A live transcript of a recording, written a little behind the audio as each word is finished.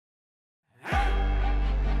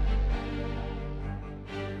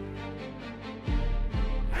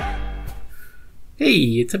Hey,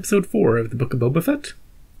 it's episode 4 of the Book of Boba Fett.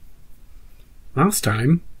 Last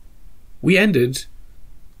time, we ended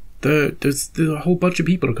there's a whole bunch of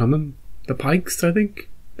people are coming. The Pikes, I think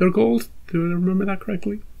they're called. Do I remember that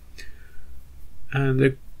correctly? And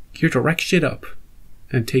they're here to wreck shit up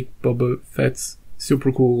and take Boba Fett's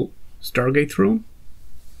super cool Stargate throne.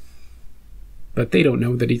 But they don't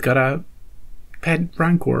know that he's got a pet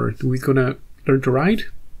Rancor who he's gonna learn to ride.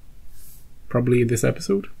 Probably in this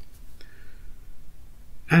episode.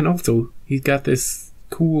 And also, he's got this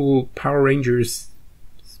cool Power Rangers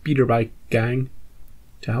speeder bike gang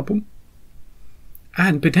to help him.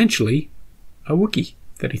 And potentially a Wookiee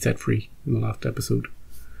that he set free in the last episode.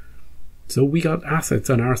 So we got assets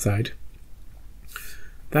on our side.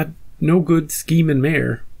 That no good scheming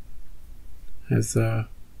mayor has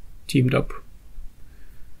teamed up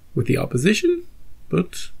with the opposition.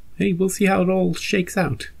 But hey, we'll see how it all shakes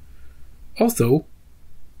out. Also,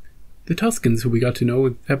 the Tuskens, who we got to know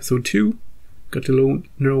in episode 2, got to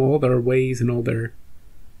know all their ways and all their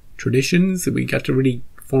traditions, and we got to really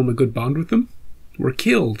form a good bond with them, were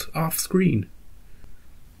killed off screen.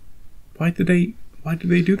 Why did they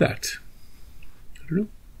do that? I don't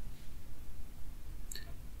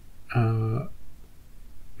know.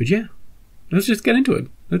 But yeah, let's just get into it.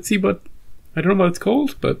 Let's see what, I don't know what it's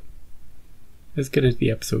called, but let's get into the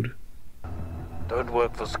episode. Don't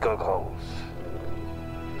work for skug holes.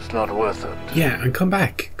 It's not worth it. Yeah, and come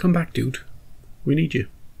back, dude. We need you.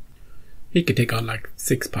 He could take on like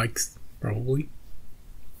 6 Pikes, probably.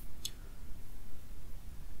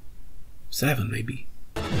 7, maybe.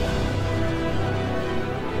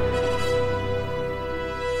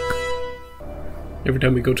 Every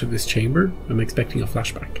time we go to this chamber, I'm expecting a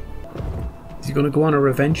flashback. Is he going to go on a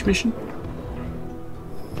revenge mission?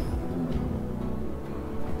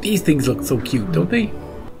 These things look so cute, don't they?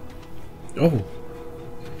 Oh.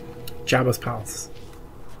 Jabba's Palace.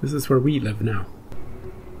 This is where we live now.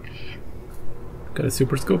 Got a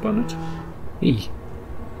super scope on it? Hey.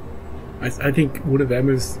 I think one of them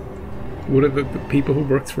is one of the people who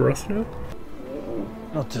works for us now.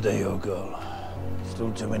 Not today, oh girl.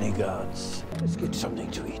 Still too many guards. Let's get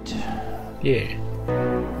something to eat. Yeah.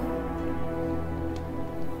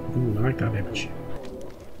 Ooh, I like that image.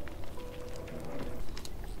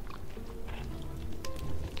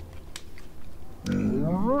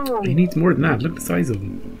 He needs more than that. Look at the size of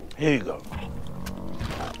him. Here you go.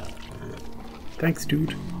 Thanks,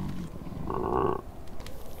 dude. Ooh.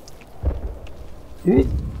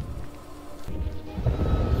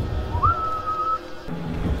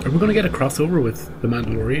 Are we going to get a crossover with the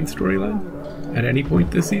Mandalorian storyline at any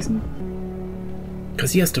point this season?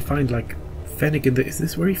 Because he has to find, like, Fennec in the... Is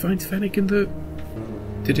this where he finds Fennec in the...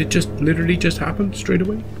 Did it just literally just happen straight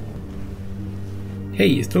away? Hey,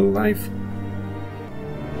 you still alive?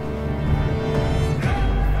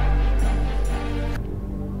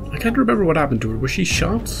 I can't remember what happened to her. Was she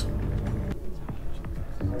shot?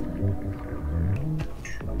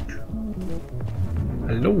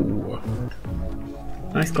 Hello.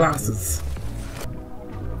 Nice glasses.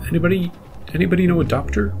 Anybody know a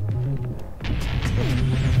doctor?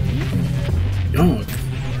 Oh.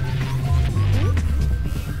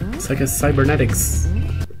 It's like a cybernetics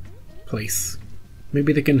place.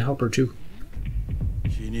 Maybe they can help her too.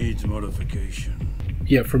 She needs modification.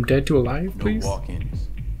 Yeah, from dead to alive, please? No walk-ins.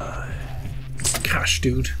 Cash,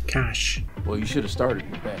 dude. Cash. Well, you should have started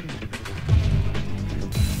with that.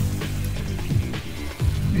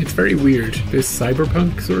 It's very weird. This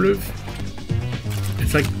cyberpunk sort of.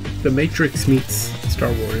 It's like The Matrix meets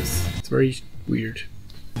Star Wars. It's very weird.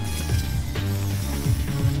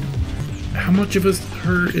 How much of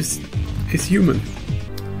her is human?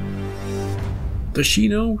 Does she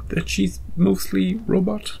know that she's mostly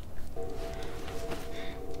robot?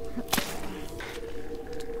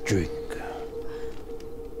 Drink.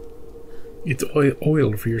 It's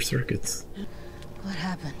oil for your circuits. What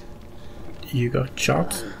happened? You got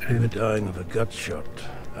shot You were and dying of a gut shot.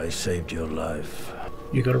 I saved your life.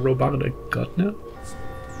 you got a robotic gut now?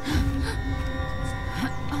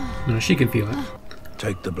 No, she can feel it.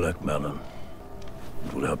 Take the black melon.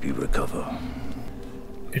 It will help you recover.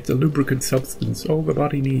 It's a lubricant substance all the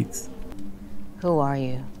body needs. Who are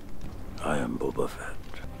you? I am Boba Fett.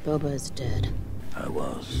 Boba is dead. I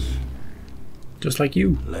was Just like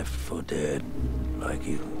you. left for dead, like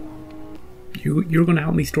you. You're gonna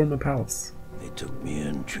help me storm a palace. They took me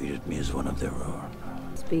in, treated me as one of their own.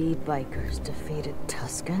 Speed bikers defeated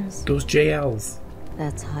Tuskens? Those JLs.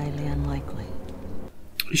 That's highly unlikely.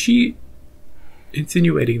 Is she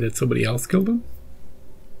insinuating that somebody else killed him?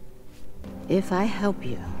 If I help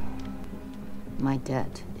you, my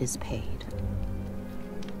debt is paid.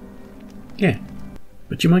 Yeah.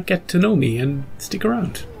 But you might get to know me and stick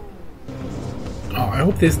around. Oh, I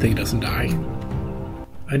hope this thing doesn't die.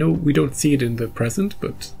 I know we don't see it in the present,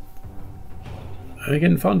 but I'm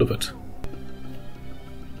getting fond of it.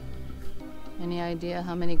 Any idea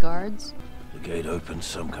how many guards? The gate opens,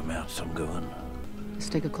 some come out, some go in. Let's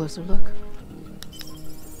take a closer look.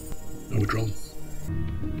 No drone.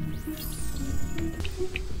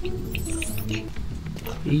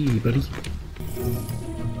 Hey, buddy.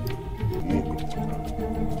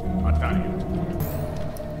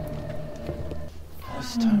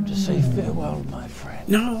 It's time to say farewell, my friend.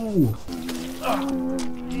 No!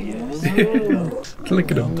 Yes.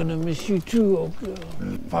 Click it I'm up. gonna miss you too, old girl.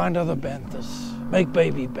 Find other banthas. Make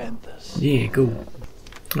baby banthas. Yeah, go.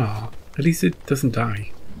 Aw, at least it doesn't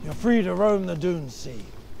die. You're free to roam the Dune Sea.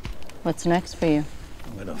 What's next for you?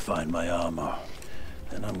 I'm gonna find my armor.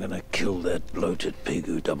 And I'm gonna kill that bloated pig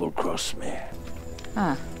who double-crossed me.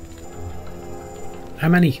 Ah, How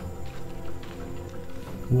many?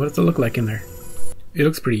 What does it look like in there? It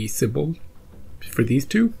looks pretty simple for these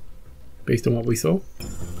two, based on what we saw.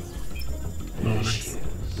 Oh, nice.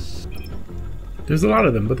 There's a lot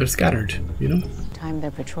of them, but they're scattered, you know? time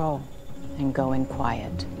their patrol and go in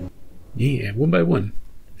quiet. Yeah, one by one.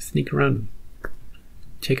 Sneak around them.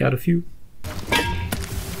 Take out a few.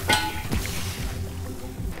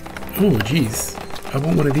 Oh, jeez. I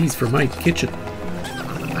want one of these for my kitchen.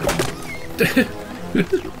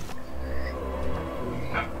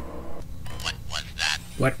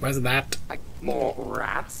 What was that? More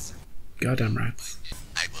rats. Goddamn rats.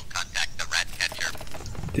 I will contact the rat catcher.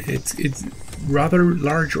 It's rather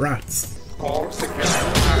large rats. Call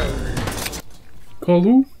security. Call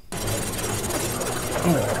who?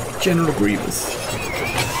 Oh, General Grievous.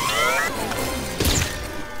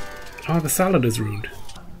 Oh, the salad is ruined.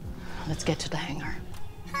 Let's get to the hangar.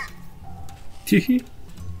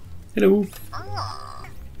 Hello.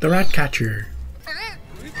 The rat catcher.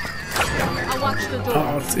 I'll watch the door.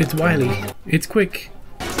 Oh, it's wily. It's quick.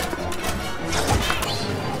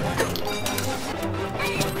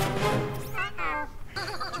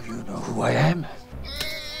 Do you know who I am?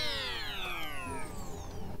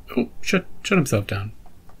 Oh, shut himself down.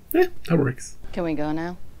 That works. Can we go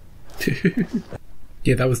now?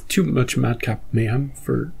 Yeah, that was too much madcap mayhem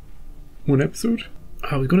for one episode.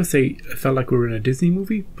 I was gonna say I felt like we were in a Disney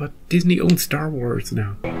movie, but Disney owns Star Wars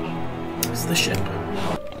now. It's the ship.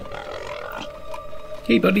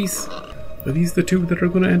 Hey buddies, are these the two that are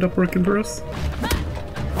gonna end up working for us?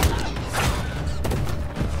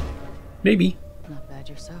 Maybe. Not bad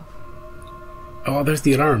yourself. Oh, there's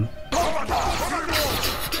the alarm.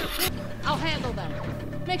 I'll handle them.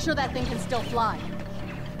 Make sure that thing can still fly.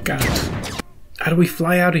 God. How do we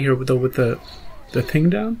fly out of here with the thing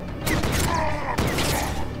down?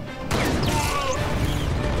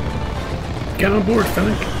 Get on board,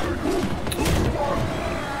 Fennec.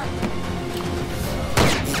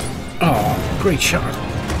 Oh, great shot.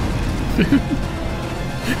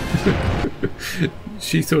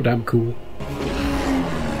 She's so damn cool.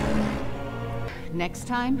 Next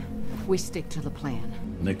time, we stick to the plan.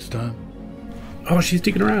 Next time, Oh, she's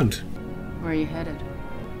sticking around. Where are you headed?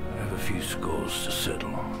 I have a few scores to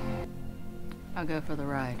settle. I'll go for the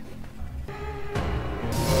ride.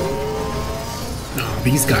 Oh,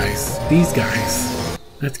 these guys. These guys.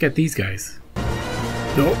 Let's get these guys.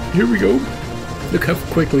 Oh, here we go. Look how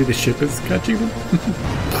quickly the ship is catching them.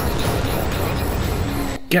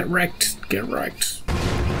 Get wrecked. Get wrecked.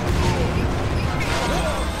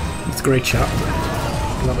 It's a great shot.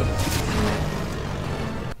 Love it.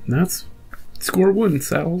 And that's score one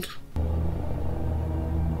settled.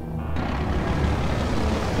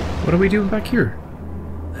 What are we doing back here?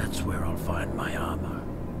 That's where I'll find my armor.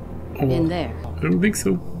 Oh, In there. I don't think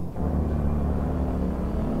so.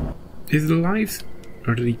 Is it alive?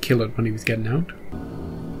 Or did he kill it when he was getting out?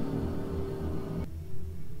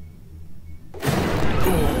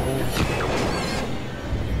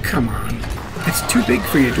 Oh. Come on. It's too big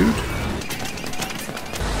for you, dude.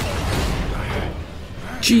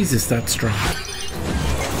 Jesus, that's strong.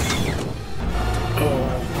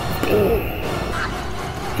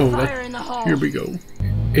 Oh, Fire in the hole. here we go.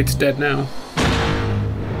 It's dead now.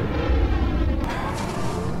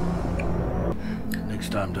 Next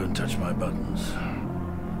time, don't touch my buttons.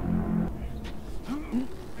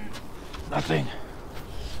 Nothing.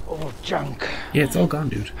 All junk. Yeah, it's all gone,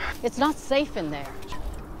 dude. It's not safe in there.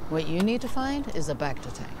 What you need to find is a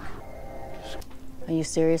Bacta tank. Are you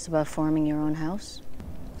serious about forming your own house?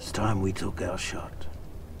 It's time we took our shot.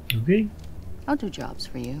 Okay. I'll do jobs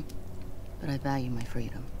for you, but I value my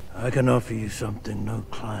freedom. I can offer you something no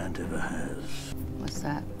client ever has. What's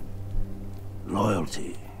that?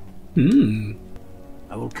 Loyalty. Hmm.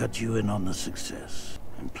 I will cut you in on the success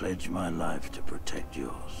and pledge my life to protect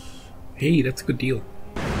yours. Hey, that's a good deal.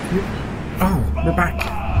 Oh, we're back.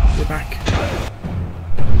 We're back.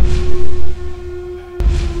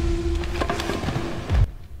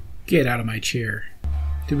 Get out of my chair.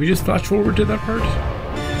 Did we just flash forward to that part?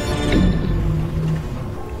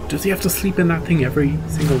 Does he have to sleep in that thing every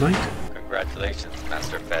single night? Congratulations,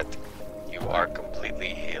 Master Fett. You are completely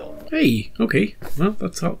healed. Hey, okay. Well,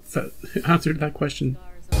 that's all. That answered that question.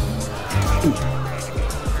 Ooh.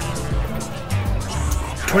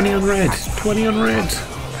 20 on red. 20 on red.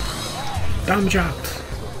 Damn job.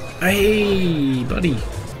 Hey, buddy.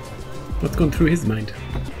 What's going through his mind?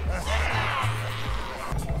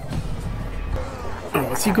 Oh,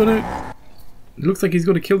 is he gonna... It looks like he's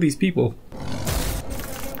gonna kill these people.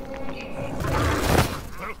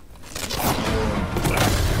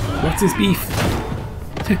 What's his beef?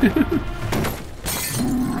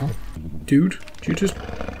 Dude, did you just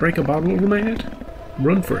break a bottle over my head?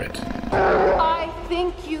 Run for it. I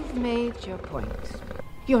think you've made your point.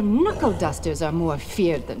 Your knuckle dusters are more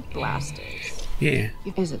feared than blasters. Yeah.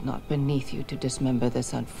 Is it not beneath you to dismember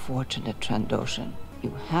this unfortunate Trandoshan?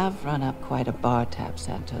 You have run up quite a bar tab,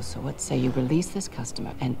 Santos, so what say you release this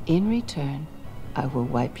customer, and in return, I will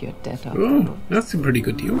wipe your debt off the Oh, books. that's a pretty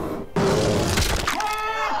good deal.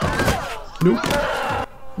 Nope.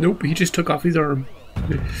 Nope, he just took off his arm.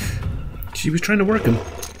 She was trying to work him.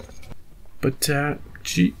 But,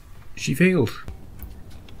 she failed.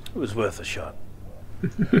 It was worth a shot.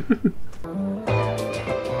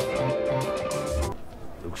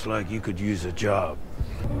 Looks like you could use a job.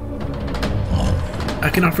 I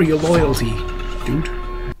can offer you loyalty, dude.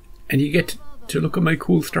 And you get to look at my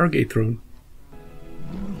cool Stargate throne.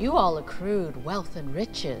 You all accrued wealth and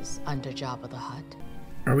riches under Jabba the Hutt.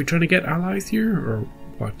 Are we trying to get allies here, or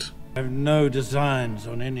what? I have no designs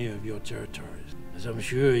on any of your territories. As I'm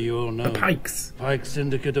sure you all know, The Pikes. Pike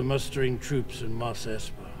Syndicate are mustering troops in Mos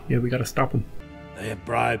Espa. Yeah, we gotta stop them. They have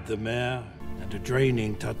bribed the mayor and are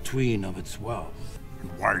draining Tatooine of its wealth.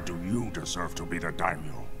 And why do you deserve to be the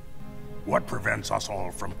daimyo? What prevents us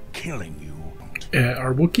all from killing you?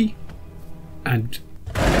 Our Wookiee and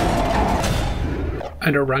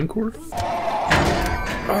our Rancor.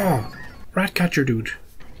 Oh, Ratcatcher dude.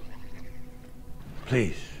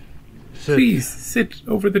 Please, sit. Please sit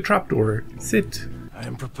over the trapdoor. Sit. I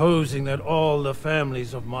am proposing that all the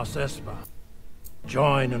families of Mos Espa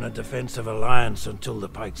join in a defensive alliance until the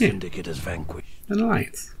Pike Syndicate is vanquished. An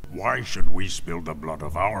alliance. Why should we spill the blood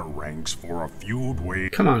of our ranks for a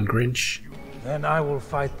feud Come on, Grinch. Then I will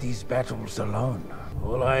fight these battles alone.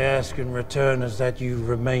 All I ask in return is that you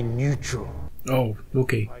remain neutral. Oh,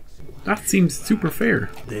 okay. That seems super fair.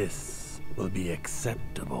 This will be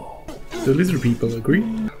acceptable. The lizard people agree.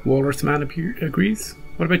 Walrus man agrees.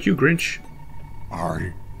 What about you, Grinch?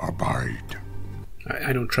 I abide.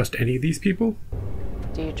 I don't trust any of these people.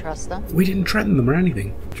 Do you trust them? We didn't threaten them or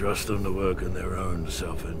anything. Trust them to work in their own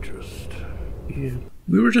self-interest. Yeah.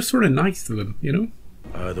 We were just sort of nice to them, you know?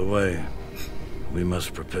 Either way, we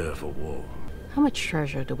must prepare for war. How much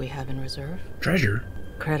treasure do we have in reserve? Treasure?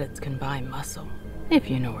 Credits can buy muscle, if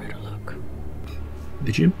you know where to look.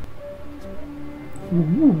 The gym?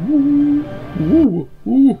 Ooh, ooh,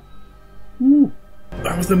 ooh, ooh.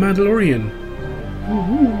 That was the Mandalorian.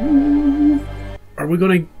 Ooh. Are we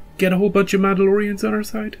gonna get a whole bunch of Mandalorians on our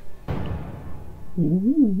side?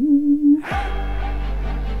 Ooh.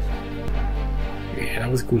 Yeah, that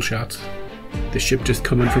was a cool shot. The ship just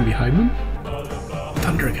coming from behind them.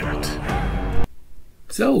 Thundercat.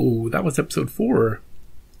 So, that was episode 4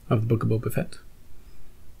 of the Book of Boba Fett.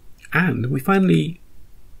 And we finally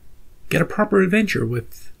get a proper adventure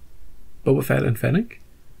with Boba Fett and Fennec.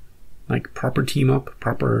 Like, proper team up,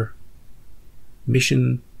 proper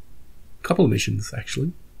mission. Couple missions,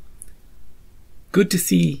 actually. Good to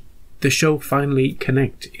see the show finally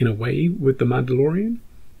connect in a way with The Mandalorian.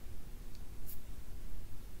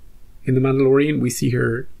 In The Mandalorian, we see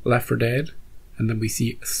her left for dead, and then we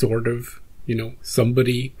see sort of, you know,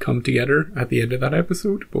 somebody come together at the end of that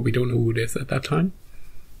episode, but we don't know who it is at that time.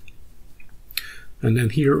 And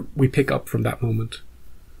then here we pick up from that moment.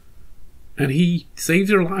 And he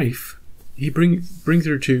saves her life. He brings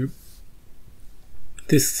her to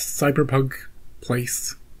this cyberpunk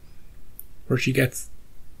place where she gets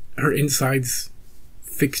her insides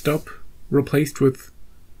fixed up, replaced with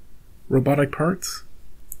robotic parts.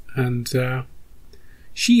 And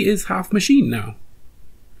she is half machine now.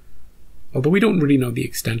 Although we don't really know the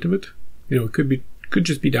extent of it. You know, it could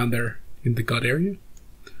just be down there in the gut area.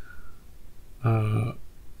 And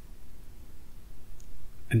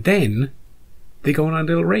then they go on a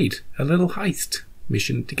little raid, a little heist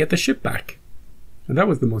mission to get the ship back. And that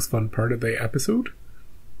was the most fun part of the episode.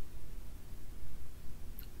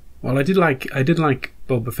 Well, I did like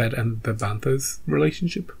Boba Fett and the Bantha's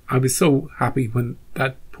relationship. I was so happy when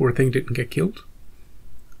that poor thing didn't get killed.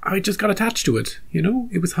 I just got attached to it, you know?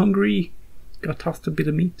 It was hungry, got tossed a bit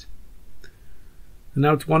of meat. And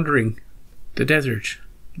now it's wandering the desert,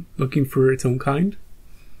 looking for its own kind.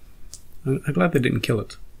 I'm glad they didn't kill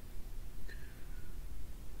it.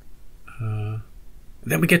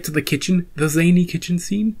 Then we get to the kitchen, the zany kitchen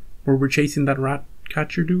scene, where we're chasing that rat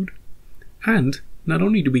catcher dude. And not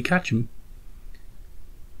only do we catch him,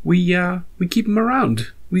 we keep him around.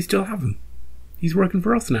 We still have him. He's working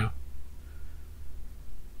for us now.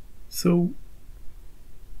 So,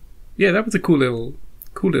 yeah, that was a cool little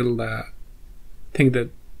thing that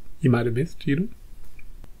you might have missed, you know.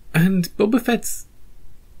 And Boba Fett's,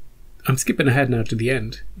 I'm skipping ahead now to the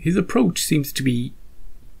end. His approach seems to be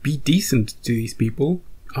decent to these people.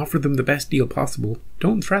 Offer them the best deal possible.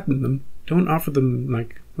 Don't threaten them. Don't offer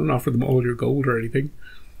them all your gold or anything.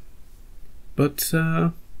 But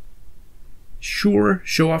sure,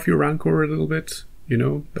 show off your rancor a little bit. You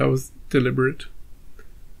know, that was deliberate.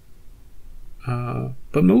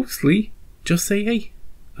 But mostly, just say, hey,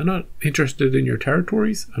 I'm not interested in your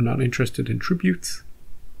territories. I'm not interested in tributes.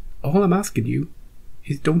 All I'm asking you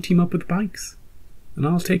is don't team up with the Pikes, and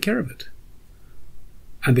I'll take care of it.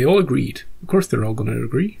 And they all agreed. Of course they're all going to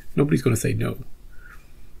agree. Nobody's going to say no.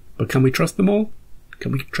 But can we trust them all?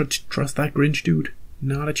 Can we trust that Grinch dude?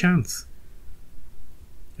 Not a chance.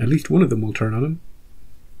 At least one of them will turn on him.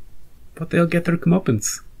 But they'll get their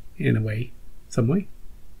comeuppance, in a way. Some way.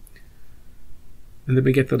 And then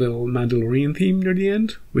we get the little Mandalorian theme near the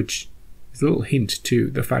end, which is a little hint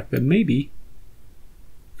to the fact that maybe,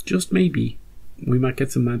 just maybe, we might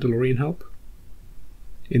get some Mandalorian help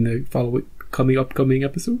in the upcoming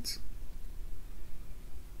episodes.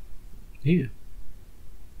 Yeah.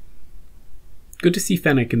 Good to see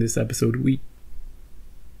Fennec in this episode.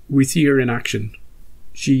 We see her in action.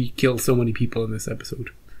 She kills so many people in this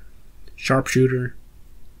episode. Sharpshooter,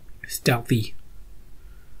 stealthy,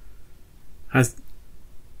 has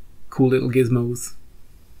cool little gizmos.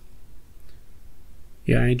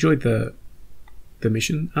 Yeah, I enjoyed the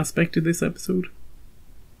mission aspect of this episode.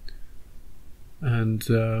 And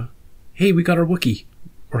hey, we got our Wookiee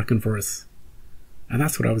working for us. And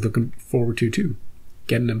that's what I was looking forward to too.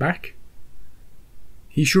 Getting him back.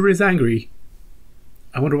 He sure is angry.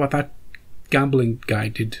 I wonder what that gambling guy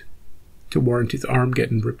did to warrant his arm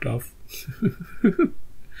getting ripped off.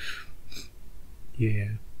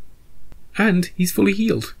 Yeah. And he's fully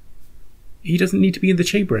healed. He doesn't need to be in the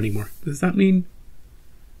chamber anymore. Does that mean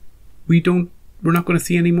we're not going to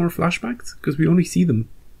see any more flashbacks? Because we only see them.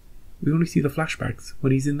 We only see the flashbacks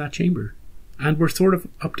when he's in that chamber. And we're sort of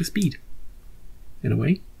up to speed. In a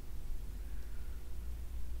way.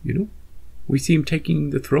 You know? We see him taking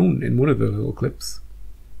the throne in one of the little clips.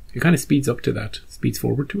 It kind of speeds up to that. Speeds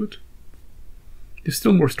forward to it. There's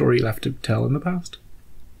still more story left to tell in the past.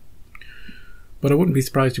 But I wouldn't be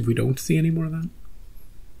surprised if we don't see any more of that.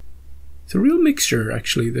 It's a real mixture,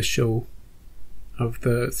 actually, this show. Of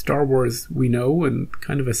the Star Wars we know and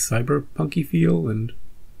kind of a cyberpunky feel, and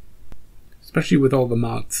especially with all the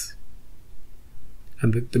mods.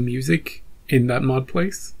 And the music in that mod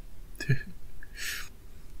place.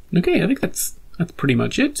 Okay, I think that's pretty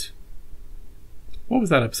much it. What was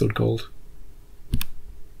that episode called?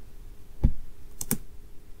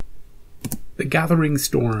 The Gathering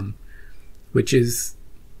Storm, which is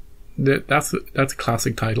that's a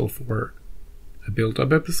classic title for a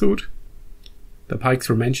build-up episode. The Pikes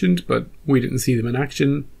were mentioned, but we didn't see them in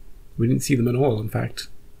action. We didn't see them at all, in fact.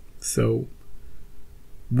 So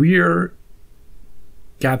we're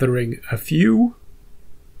gathering a few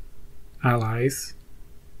allies.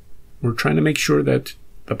 We're trying to make sure that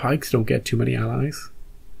the Pikes don't get too many allies.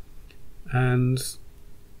 And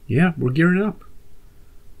yeah, we're gearing up.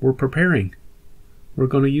 We're preparing. We're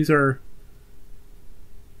going to use our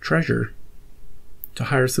treasure to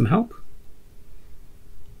hire some help.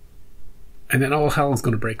 And then all hell is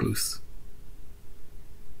going to break loose.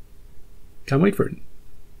 Can't wait for it.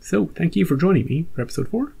 So, thank you for joining me for episode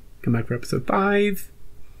 4. Come back for episode 5.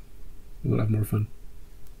 We'll have more fun.